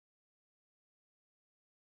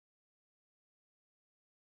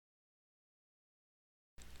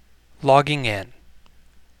Logging in.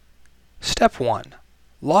 Step 1.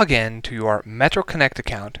 Log in to your MetroConnect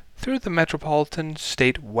account through the Metropolitan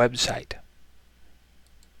State website.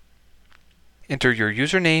 Enter your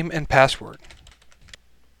username and password.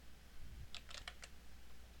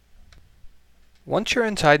 Once you're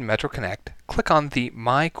inside MetroConnect, click on the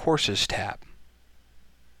My Courses tab.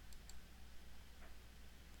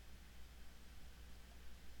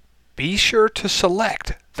 Be sure to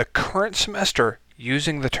select the current semester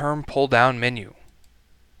using the term pull-down menu.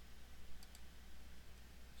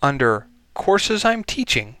 Under Courses I'm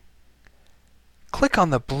Teaching, click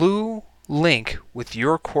on the blue link with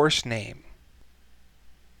your course name.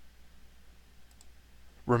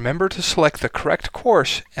 Remember to select the correct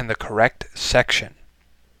course and the correct section.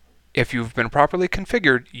 If you've been properly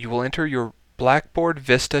configured, you will enter your Blackboard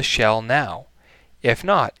Vista shell now. If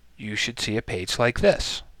not, you should see a page like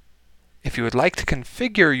this. If you would like to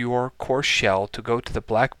configure your course shell to go to the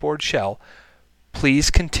Blackboard shell,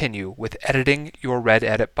 please continue with editing your red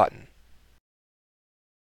Edit button.